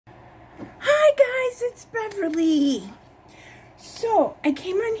it's Beverly. So, I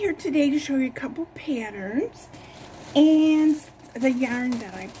came on here today to show you a couple patterns and the yarn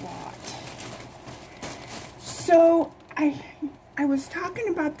that I bought. So, I was talking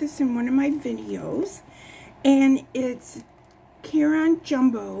about this in one of my videos, and it's Caron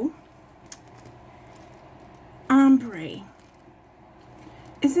Jumbo Ombre.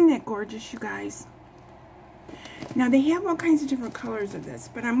 Isn't that gorgeous, you guys? Now, they have all kinds of different colors of this,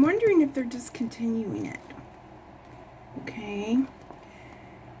 but I'm wondering if they're discontinuing it. Okay.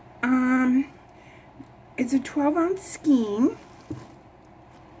 It's a 12-ounce skein.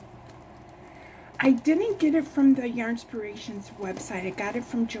 I didn't get it from the Yarnspirations website. I got it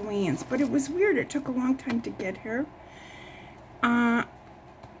from Joann's, but it was weird. It took a long time to get here. But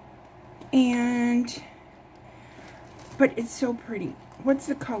it's so pretty. What's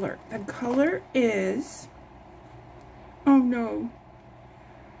the color? The color is, oh no,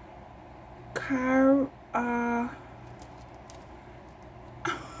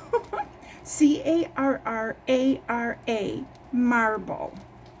 C-A-R-R-A-R-A, marble.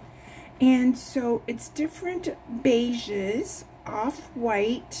 And so it's different beiges,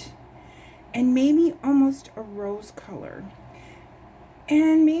 off-white, and maybe almost a rose color.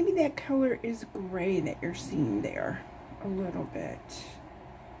 And maybe that color is gray that you're seeing there a little bit.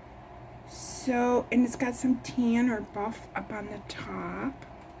 So, and it's got some tan or buff up on the top.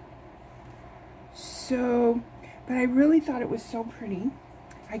 So, but I really thought it was so pretty.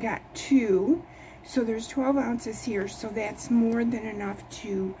 I got two. So there's 12 ounces here. So that's more than enough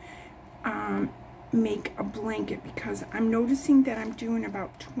to make a blanket, because I'm noticing that I'm doing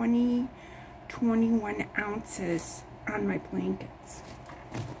about 21 ounces on my blankets.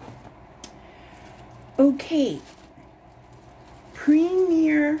 Okay.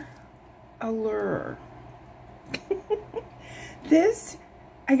 Premier Allure. This,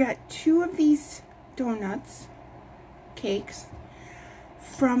 I got two of these donuts, cakes,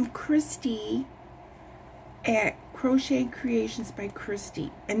 from Christy at Crochet Creations by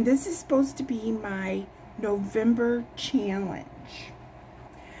Christy. And this is supposed to be my November challenge.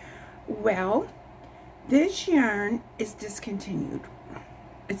 Well, this yarn is discontinued.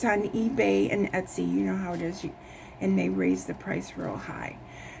 It's on eBay and Etsy. You know how it is. And they raise the price real high.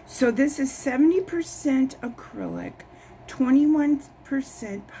 So this is 70% acrylic, 21%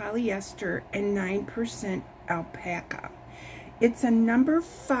 polyester, and 9% alpaca. It's a number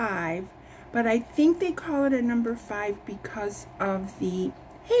 5, but I think they call it a number 5 because of the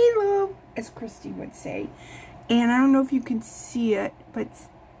halo, as Christy would say. And I don't know if you can see it, but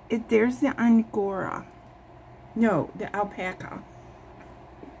there's the Angora. No, the alpaca.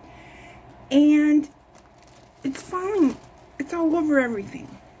 And it's falling, it's all over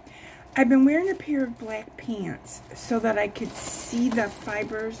everything. I've been wearing a pair of black pants so that I could see the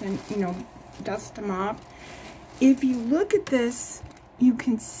fibers and, you know, dust them off. If you look at this, you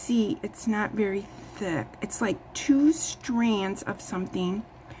can see it's not very thick. It's like 2 strands of something.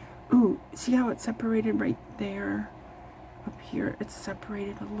 Ooh, see how it's separated right there? Up here, it's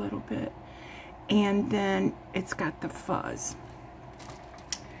separated a little bit. And then it's got the fuzz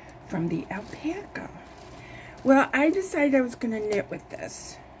from the alpaca. Well, I decided I was going to knit with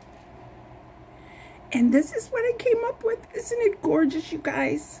this. And this is what I came up with. Isn't it gorgeous, you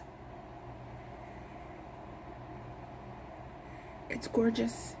guys? It's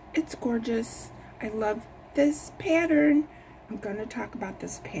gorgeous. It's gorgeous. I love this pattern. I'm going to talk about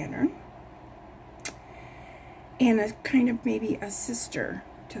this pattern. And a kind of maybe a sister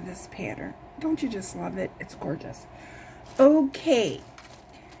to this pattern. Don't you just love it? It's gorgeous. Okay.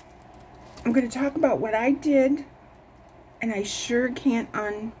 I'm going to talk about what I did, and I sure can't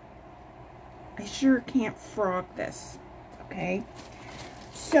frog this, okay?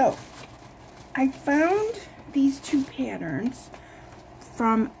 So, I found these 2 patterns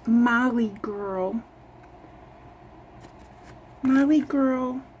from Molly Girl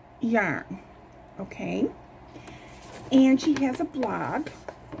Yarn, okay? And she has a blog.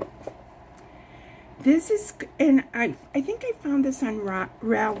 This is, and I think I found this on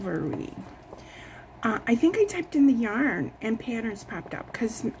Ravelry. I think I typed in the yarn and patterns popped up,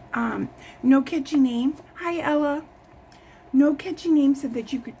 because No Catchy Name, hi Ella, No Catchy Name said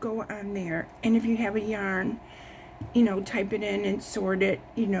that you could go on there, and if you have a yarn, you know, type it in and sort it,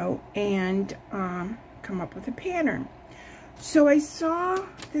 you know, and come up with a pattern. So I saw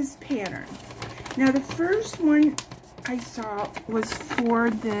this pattern. Now the first one I saw was for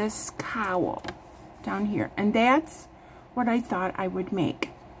this cowl down here, and that's what I thought I would make.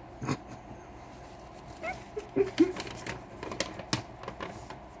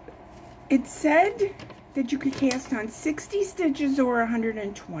 It said that you could cast on 60 stitches or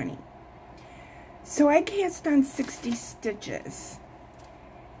 120. So I cast on 60 stitches.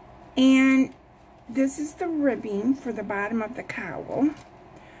 And this is the ribbing for the bottom of the cowl.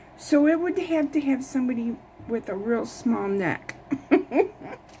 So it would have to have somebody with a real small neck.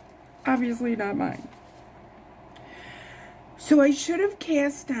 Obviously not mine. So I should have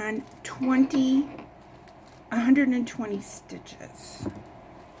cast on 120 stitches.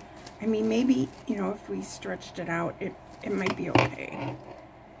 I mean, maybe, you know, if we stretched it out, it might be okay.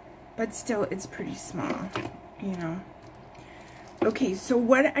 But still, it's pretty small, you know. Okay, so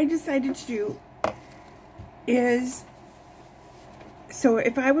what I decided to do is, so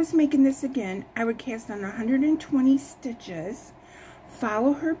if I was making this again, I would cast on 120 stitches,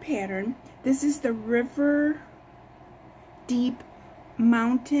 follow her pattern. This is the River Deep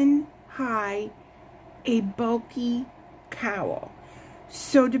Mountain High, a bulky cowl.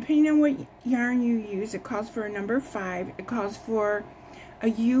 So depending on what yarn you use, it calls for a number 5. It calls for a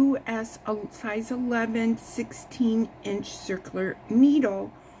US size 11 16-inch circular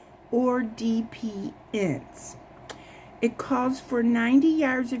needle, or DP ends. It calls for 90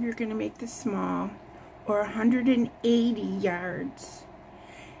 yards if you're going to make this small, or 180 yards.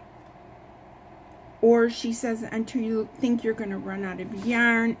 Or she says until you think you're going to run out of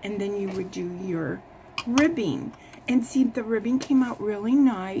yarn, and then you would do your ribbing. And see, the ribbing came out really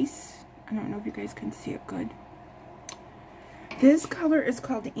nice. I don't know if you guys can see it good. This color is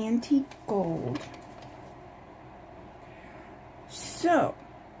called Antique Gold. So,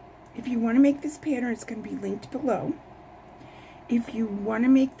 if you want to make this pattern, it's going to be linked below. If you want to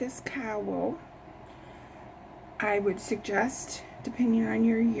make this cowl, I would suggest, depending on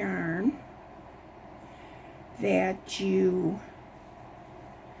your yarn, that you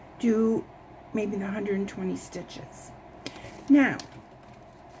do maybe the 120 stitches. Now,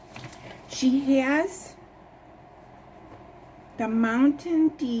 she has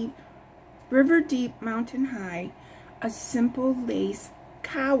the River Deep Mountain High, a simple lace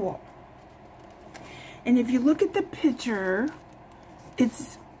cowl. And if you look at the picture,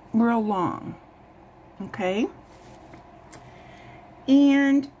 it's real long, okay?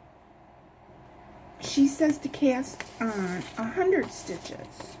 And she says to cast on 100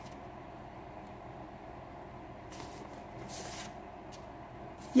 stitches.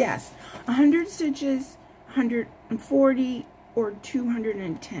 Yes, 100 stitches, 140, or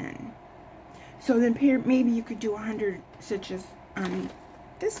 210. So then maybe you could do 100 stitches on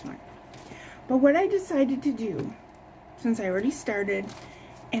this one. But what I decided to do, since I already started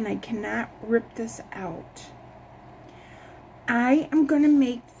and I cannot rip this out, I am going to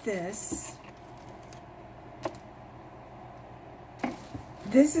make this.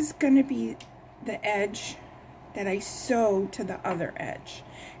 This is going to be the edge that I sew to the other edge.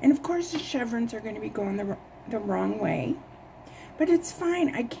 And of course the chevrons are going to be going the wrong way. But it's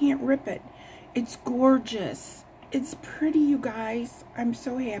fine. I can't rip it. It's gorgeous. It's pretty, you guys. I'm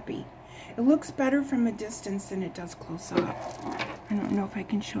so happy. It looks better from a distance than it does close up. I don't know if I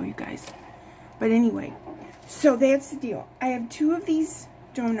can show you guys. But anyway, so that's the deal. I have 2 of these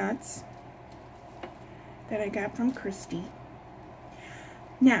donuts that I got from Christy.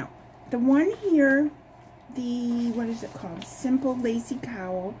 Now, the one here, what is it called? Simple Lacy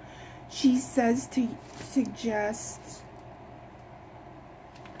Cowl. She says to suggest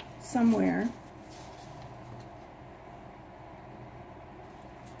somewhere.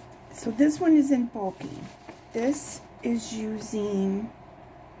 So this one is in bulky. This is using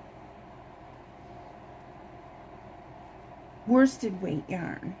worsted weight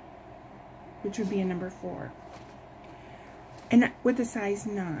yarn, which would be a number 4. And with a size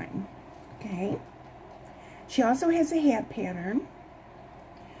 9. Okay. She also has a hat pattern.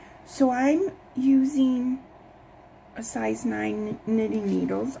 So I'm using a size 9 knitting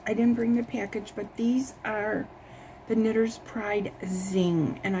needles. I didn't bring the package, but these are the Knitter's Pride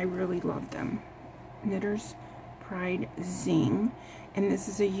Zing, and I really love them. Knitter's Pride Zing. And this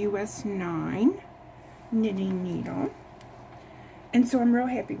is a US 9 knitting needle. And so I'm real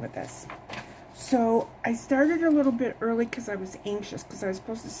happy with this. So I started a little bit early because I was anxious, because I was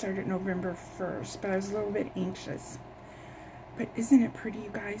supposed to start it November 1st, but I was a little bit anxious. But isn't it pretty, you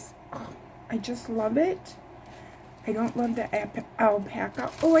guys? Oh, I just love it. I don't love the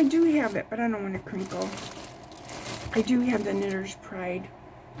alpaca. Oh, I do have it, but I don't want to crinkle. I do have the Knitter's Pride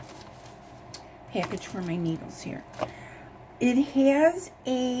package for my needles here. It has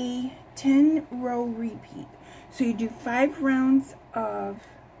a 10-row repeat. So you do 5 rounds of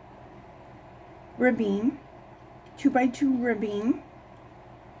ribbing, 2x2 ribbing,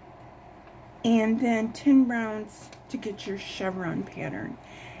 and then 10 rounds to get your chevron pattern.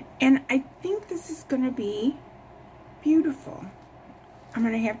 And I think this is going to be beautiful. I'm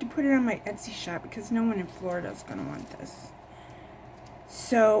going to have to put it on my Etsy shop because no one in Florida is going to want this.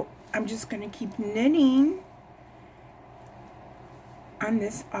 So I'm just going to keep knitting on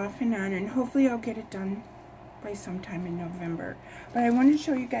this off and on, and hopefully I'll get it done by sometime in November. But I wanted to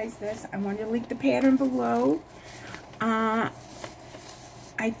show you guys this. I wanted to link the pattern below. I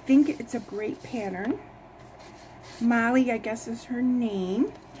think it's a great pattern. Molly, I guess, is her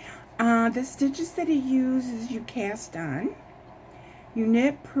name. The stitches that I use is you cast on, you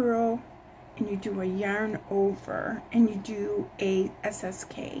knit, purl, and you do a yarn over, and you do a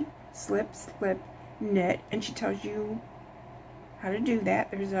SSK, slip, slip, knit, and she tells you how to do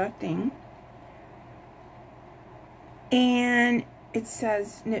that. There's a thing. And it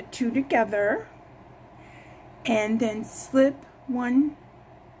says knit 2 together, and then slip 1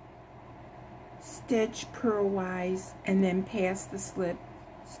 stitch purlwise, and then pass the slip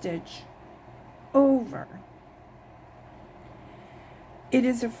stitch over. It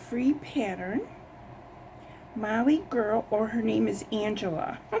is a free pattern. Molly Girl, or her name is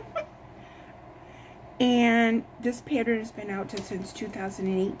Angela. And this pattern has been out since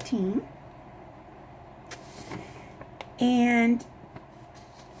 2018. And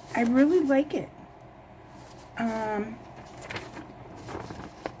I really like it.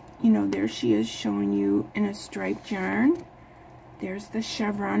 You know, there she is showing you in a striped yarn. There's the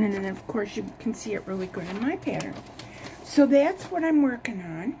chevron, and then of course you can see it really good in my pattern. So that's what I'm working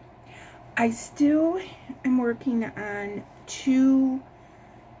on. I still am working on 2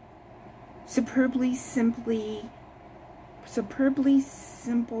 superbly simple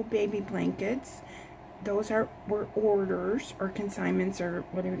baby blankets. Those were orders or consignments or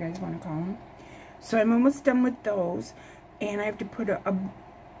whatever you guys want to call them. So I'm almost done with those, and I have to put a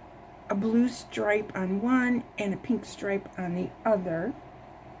blue stripe on one and a pink stripe on the other.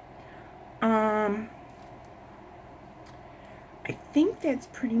 I think that's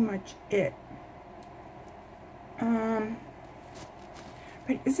pretty much it. But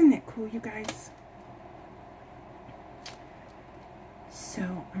isn't that cool, you guys?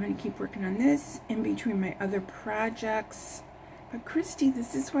 So I'm going to keep working on this in between my other projects. But Christy,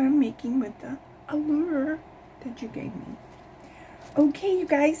 this is what I'm making with the allure that you gave me. Okay, you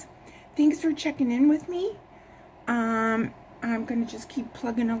guys, thanks for checking in with me. I'm going to just keep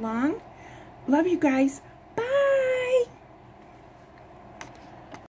plugging along. Love you guys.